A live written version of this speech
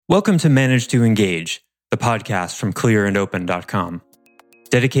Welcome to Manage to Engage, the podcast from clearandopen.com,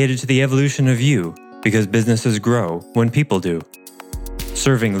 dedicated to the evolution of you because businesses grow when people do.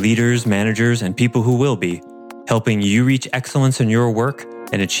 Serving leaders, managers, and people who will be, helping you reach excellence in your work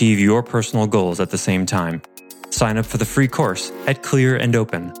and achieve your personal goals at the same time. Sign up for the free course at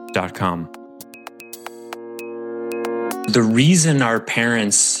clearandopen.com. The reason our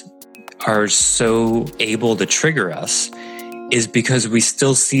parents are so able to trigger us is because we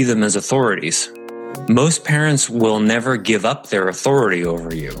still see them as authorities. Most parents will never give up their authority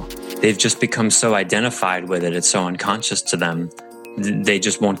over you. They've just become so identified with it, it's so unconscious to them, they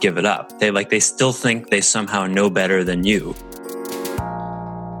just won't give it up. They still think they somehow know better than you.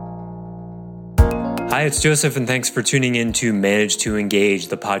 Hi, it's Joseph, and thanks for tuning in to Manage to Engage,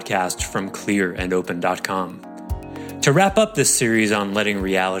 the podcast from clearandopen.com. To wrap up this series on letting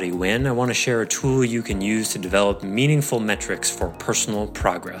reality win, I want to share a tool you can use to develop meaningful metrics for personal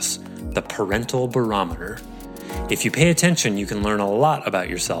progress, the parental barometer. If you pay attention, you can learn a lot about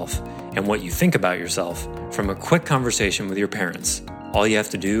yourself and what you think about yourself from a quick conversation with your parents. All you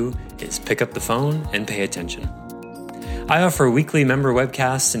have to do is pick up the phone and pay attention. I offer weekly member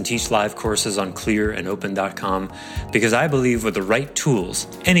webcasts and teach live courses on clearandopen.com because I believe with the right tools,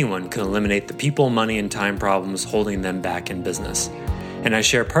 anyone can eliminate the people, money, and time problems holding them back in business. And I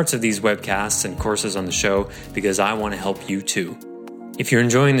share parts of these webcasts and courses on the show because I want to help you too. If you're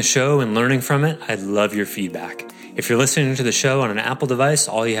enjoying the show and learning from it, I'd love your feedback. If you're listening to the show on an Apple device,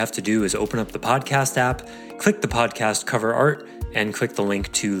 all you have to do is open up the podcast app, click the podcast cover art, and click the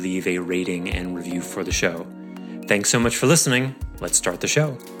link to leave a rating and review for the show. Thanks so much for listening. Let's start the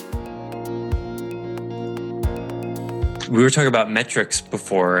show. We were talking about metrics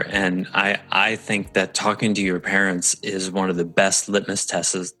before, and I think that talking to your parents is one of the best litmus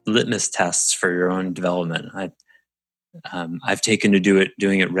tests for your own development. I've taken to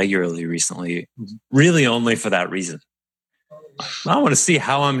doing it regularly recently, really only for that reason. I want to see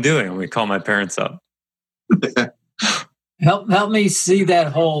how I'm doing when we call my parents up. Help me see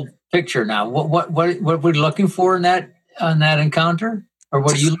that whole picture now. What we're looking for in that encounter, or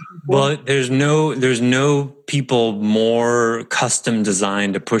what are you looking for? Well, there's no people more custom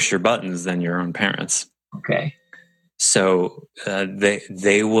designed to push your buttons than your own parents. Okay. So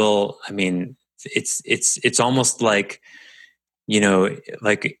they will. I mean, it's almost like,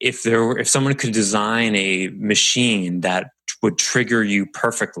 like if someone could design a machine that would trigger you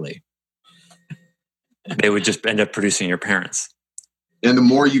perfectly, they would just end up producing your parents. And the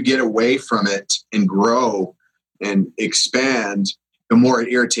more you get away from it and grow and expand, the more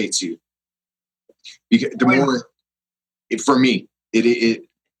it irritates you. Because the more, for me, it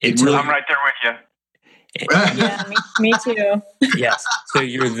really, I'm right there with you. Yeah, me too. Yes. So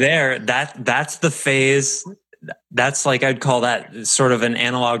you're there. That's the phase. That's like, I'd call that sort of an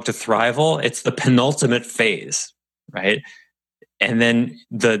analog to Thrival. It's the penultimate phase, right? And then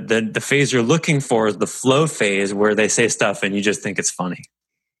the phase you're looking for is the flow phase, where they say stuff and you just think it's funny.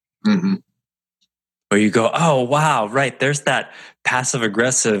 Mm-hmm. Where you go, oh, wow, right. There's that passive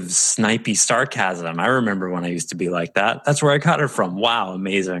aggressive, snipey sarcasm. I remember when I used to be like that. That's where I got it from. Wow,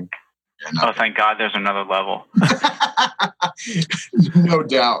 amazing. Oh, thank God there's another level. No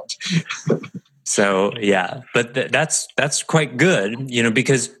doubt. So yeah, but that's quite good,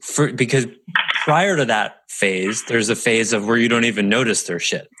 because prior to that phase, there's a phase of where you don't even notice their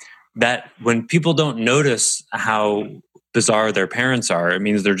shit. That when people don't notice how bizarre their parents are, it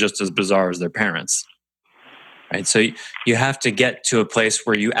means they're just as bizarre as their parents, right? So you have to get to a place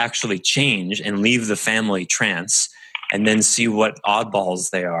where you actually change and leave the family trance, and then see what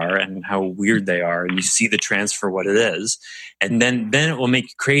oddballs they are and how weird they are, and you see the trance for what it is, and then it will make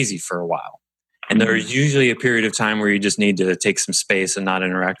you crazy for a while. And there's usually a period of time where you just need to take some space and not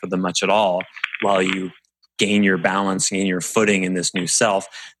interact with them much at all while you gain your balance, gain your footing in this new self.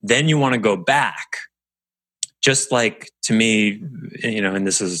 Then you want to go back. Just like, to me, and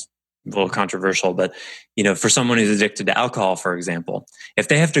this is a little controversial, but, for someone who's addicted to alcohol, for example, if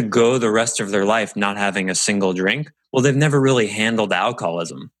they have to go the rest of their life not having a single drink, well, they've never really handled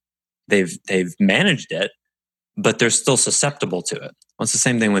alcoholism. They've managed it, but they're still susceptible to it. Well, it's the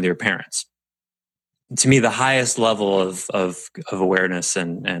same thing with your parents. To me, the highest level of awareness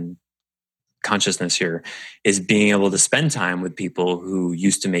and consciousness here is being able to spend time with people who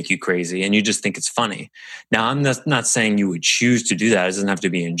used to make you crazy and you just think it's funny. Now, I'm not saying you would choose to do that. It doesn't have to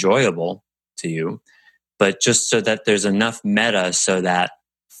be enjoyable to you, but just so that there's enough meta so that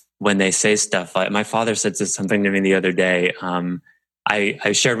when they say stuff, like my father said something to me the other day.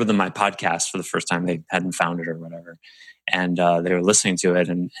 I shared with them my podcast for the first time. They hadn't found it or whatever. and they were listening to it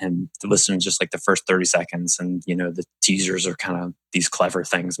and listening just like the first 30 seconds. And, the teasers are kind of these clever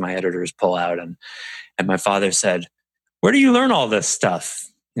things my editors pull out. And my father said, "Where do you learn all this stuff?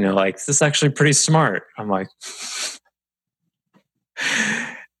 This is actually pretty smart." I'm like,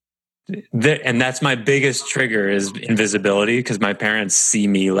 and that's my biggest trigger is invisibility, because my parents see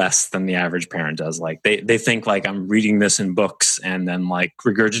me less than the average parent does. Like they think like I'm reading this in books and then like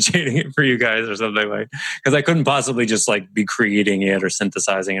regurgitating it for you guys or something, like, because I couldn't possibly just like be creating it or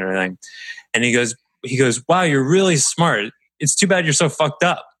synthesizing it or anything. And he goes, "Wow, you're really smart. It's too bad you're so fucked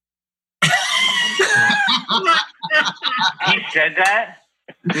up." He said that?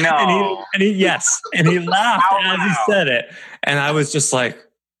 No. And he laughed as he said it. And I was just like,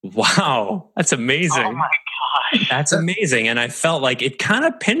 wow, that's amazing. Oh my gosh. That's amazing. And I felt like it kind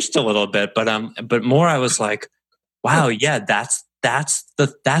of pinched a little bit, but more I was like, wow, yeah, that's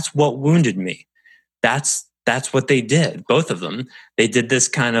what wounded me. That's what they did. Both of them. They did this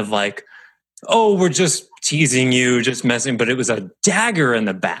kind of like, oh, we're just teasing you, just messing, but it was a dagger in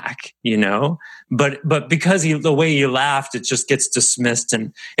the back, but because the way he laughed, it just gets dismissed.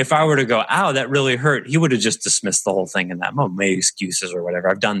 And if I were to go, "Ow, that really hurt," he would have just dismissed the whole thing in that moment, made excuses or whatever.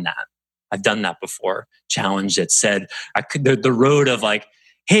 I've done that before, challenged it, said the road of like,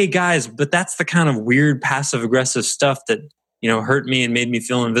 "Hey guys, but that's the kind of weird passive aggressive stuff that, hurt me and made me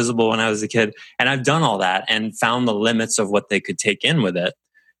feel invisible when I was a kid." And I've done all that and found the limits of what they could take in with it.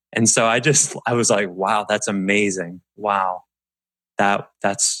 And so I was like, wow, that's amazing. Wow. I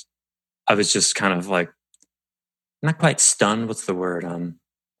was just kind of like, not quite stunned. What's the word? I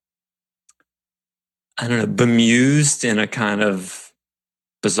don't know, bemused in a kind of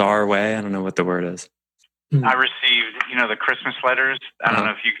bizarre way. I don't know what the word is. I received, the Christmas letters. I don't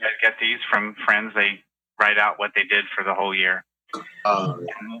know if you guys get these from friends. They write out what they did for the whole year.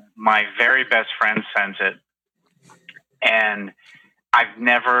 My very best friend sends it. And I've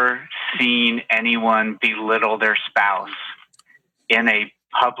never seen anyone belittle their spouse in a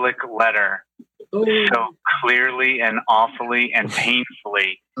public letter so clearly and awfully and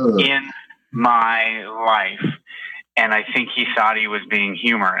painfully in my life. And I think he thought he was being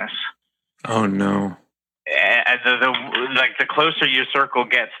humorous. Oh, no. The closer your circle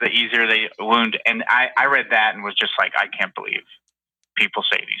gets, the easier they wound. And I read that and was just like, I can't believe people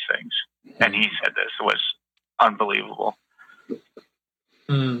say these things. And he said this. It was unbelievable.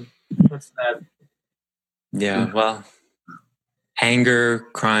 What's that? Yeah, well, anger,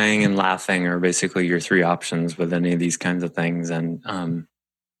 crying, and laughing are basically your three options with any of these kinds of things. And,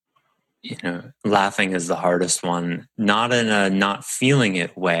 laughing is the hardest one, not in a not feeling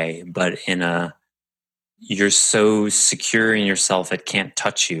it way, but in a, you're so secure in yourself, it can't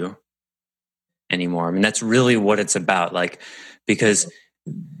touch you anymore. I mean, that's really what it's about. Like, because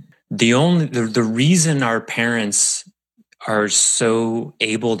the reason our parents are so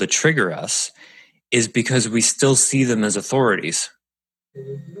able to trigger us is because we still see them as authorities.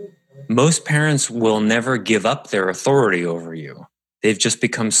 Most parents will never give up their authority over you. They've just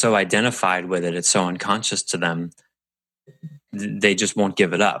become so identified with it. It's so unconscious to them. They just won't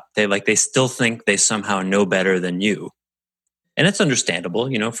give it up. They still think they somehow know better than you. And it's understandable,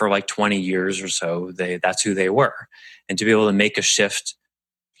 for like 20 years or so, that's who they were. And to be able to make a shift,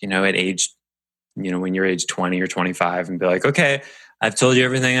 at age, when you're age 20 or 25 and be like, okay, I've told you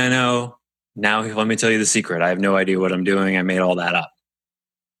everything I know. Now let me tell you the secret. I have no idea what I'm doing. I made all that up.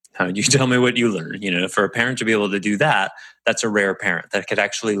 How did you tell me what you learned? For a parent to be able to do that, that's a rare parent that could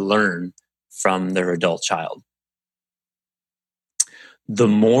actually learn from their adult child. The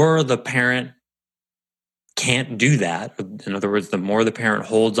more the parent can't do that, in other words, the more the parent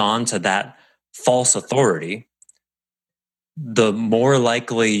holds on to that false authority, the more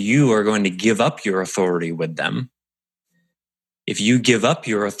likely you are going to give up your authority with them. If you give up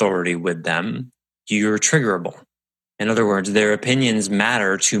your authority with them, you're triggerable. In other words, their opinions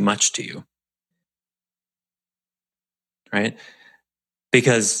matter too much to you. Right?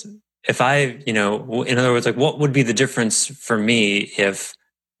 Because if in other words, like what would be the difference for me if,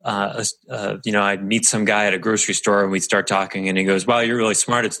 I'd meet some guy at a grocery store and we'd start talking and he goes, "Wow, you're really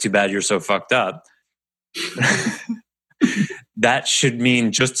smart. It's too bad you're so fucked up." That should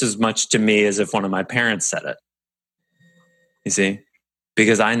mean just as much to me as if one of my parents said it. You see?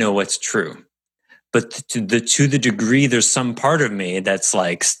 Because I know what's true. But to the degree there's some part of me that's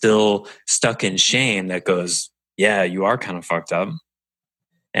like still stuck in shame that goes, yeah, you are kind of fucked up.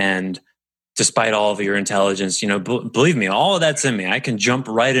 And despite all of your intelligence, believe me, all of that's in me. I can jump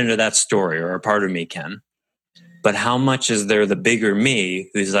right into that story, or a part of me can. But how much is there the bigger me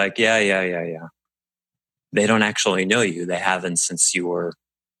who's like, yeah. They don't actually know you. They haven't since you were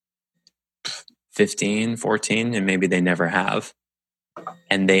 15, 14, and maybe they never have.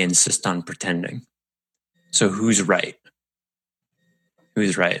 And they insist on pretending. So who's right?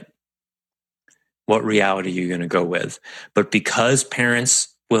 Who's right? What reality are you going to go with? But because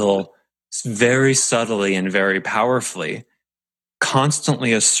parents will very subtly and very powerfully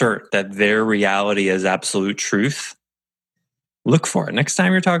constantly assert that their reality is absolute truth, look for it. Next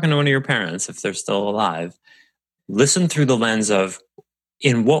time you're talking to one of your parents, if they're still alive, listen through the lens of,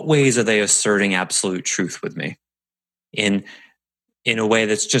 in what ways are they asserting absolute truth with me? In a way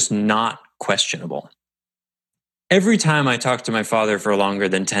that's just not questionable. Every time I talk to my father for longer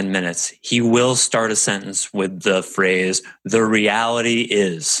than 10 minutes, he will start a sentence with the phrase, "the reality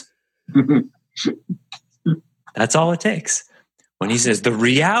is." That's all it takes. When he says, "the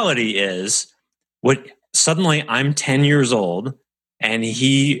reality is," suddenly I'm 10 years old, and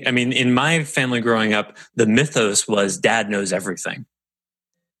in my family growing up, the mythos was dad knows everything.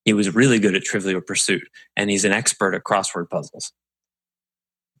 He was really good at Trivial Pursuit, and he's an expert at crossword puzzles.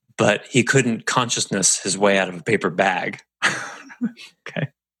 But he couldn't consciousness his way out of a paper bag. Okay.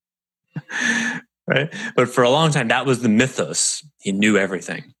 Right? But for a long time, that was the mythos. He knew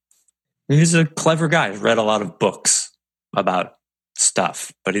everything. He's a clever guy. He's read a lot of books about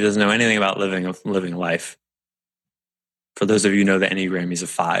stuff, but he doesn't know anything about living life. For those of you who know the Enneagram, he's a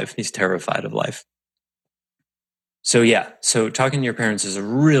 5. He's terrified of life. So talking to your parents is a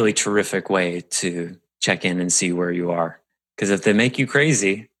really terrific way to check in and see where you are. Because if they make you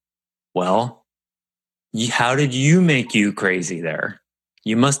crazy, well, how did you make you crazy there?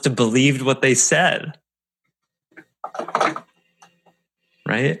 You must have believed what they said.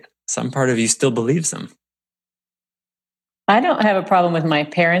 Right? Some part of you still believes them. I don't have a problem with my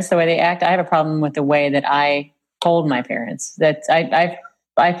parents, the way they act. I have a problem with the way that I hold my parents. That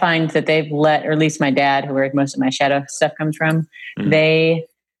I find that they've let, or at least my dad, where most of my shadow stuff comes from,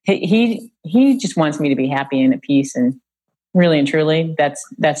 he just wants me to be happy and at peace, and really and truly,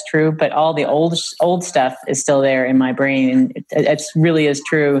 that's true. But all the old stuff is still there in my brain, and it really is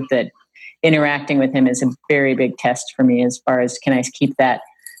true that interacting with him is a very big test for me, as far as, can I keep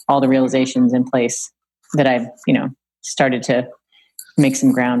all the realizations in place that I've started to make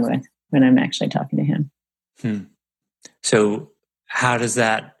some ground with when I'm actually talking to him. So how does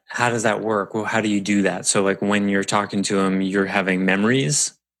that work? Well, how do you do that? So like when you're talking to him, you're having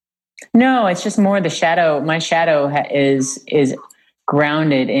memories? No, it's just more the shadow. My shadow is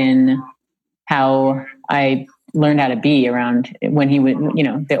grounded in how I learned how to be around when he would,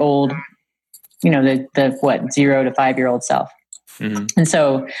 the old, the 0 to 5-year-old self. Mm-hmm. And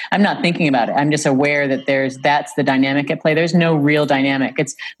so I'm not thinking about it. I'm just aware that that's the dynamic at play. There's no real dynamic.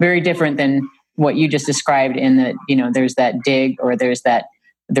 It's very different than what you just described in that, there's that dig, or there's that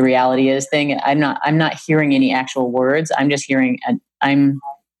the reality is thing. I'm not hearing any actual words. I'm just hearing, I'm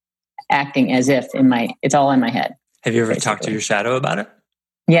acting as if it's all in my head. Have you ever talked to your shadow about it?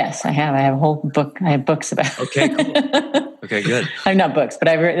 Yes, I have. I have a whole book. I have books about it. Okay, cool. Okay, good. I'm not books, but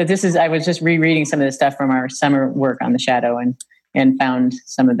I was just rereading some of the stuff from our summer work on the shadow and found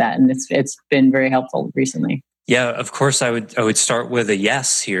some of that. And it's been very helpful recently. Yeah, of course I would start with a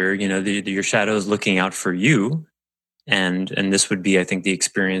yes here. Your shadow is looking out for you. And this would be, I think, the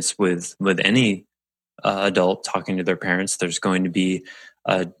experience with any adult talking to their parents. There's going to be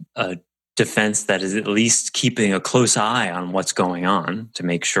a defense that is at least keeping a close eye on what's going on to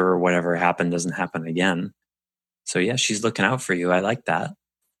make sure whatever happened doesn't happen again. So yeah, she's looking out for you. I like that.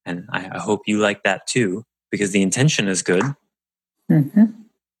 And I hope you like that too, because the intention is good. Mm-hmm.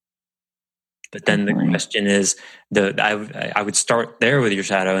 But then the question is, I would start there with your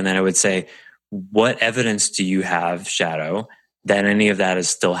shadow, and then I would say, what evidence do you have, shadow, that any of that is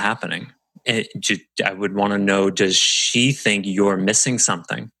still happening? I would want to know, does she think you're missing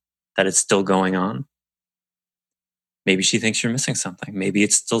something, that it's still going on? Maybe she thinks you're missing something. Maybe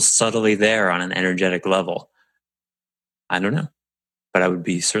it's still subtly there on an energetic level. I don't know, but I would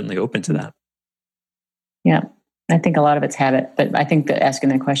be certainly open to that. Yeah, I think a lot of it's habit, but I think that asking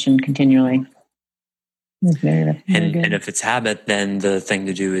that question continually is very good. And if it's habit, then the thing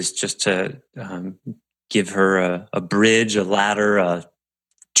to do is just to give her a bridge, a ladder, a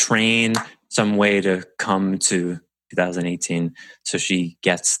train, some way to come to 2018, so she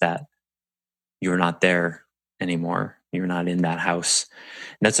gets that you're not there anymore. You're not in that house.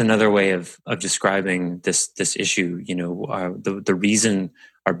 And that's another way of describing this issue. The reason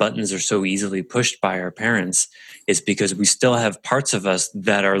our buttons are so easily pushed by our parents is because we still have parts of us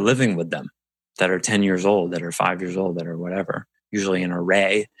that are living with them, that are 10 years old, that are 5 years old, that are whatever, usually an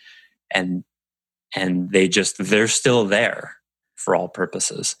array. And they're still there for all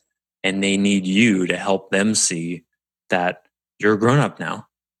purposes. And they need you to help them see that you're a grown up now.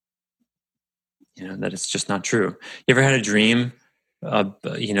 that it's just not true. You ever had a dream,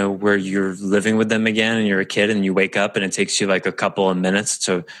 where you're living with them again and you're a kid and you wake up and it takes you like a couple of minutes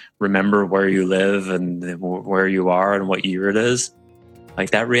to remember where you live and where you are and what year it is? Like,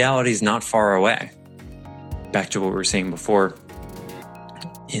 that reality is not far away. Back to what we were saying before,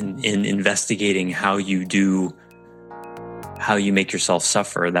 in investigating how you make yourself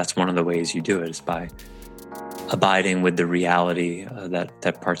suffer, that's one of the ways you do it, is by abiding with the reality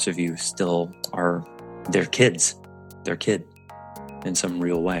that parts of you still are their kid in some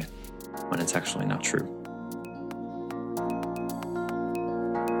real way, when it's actually not true.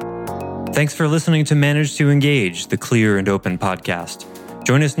 Thanks for listening to Manage to Engage, the Clear and Open podcast.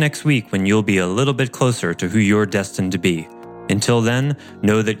 Join us next week when you'll be a little bit closer to who you're destined to be. Until then,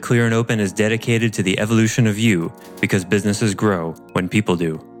 know that Clear and Open is dedicated to the evolution of you, because businesses grow when people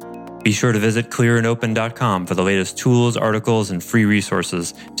do. Be sure to visit clearandopen.com for the latest tools, articles, and free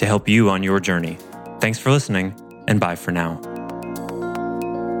resources to help you on your journey. Thanks for listening, and bye for now.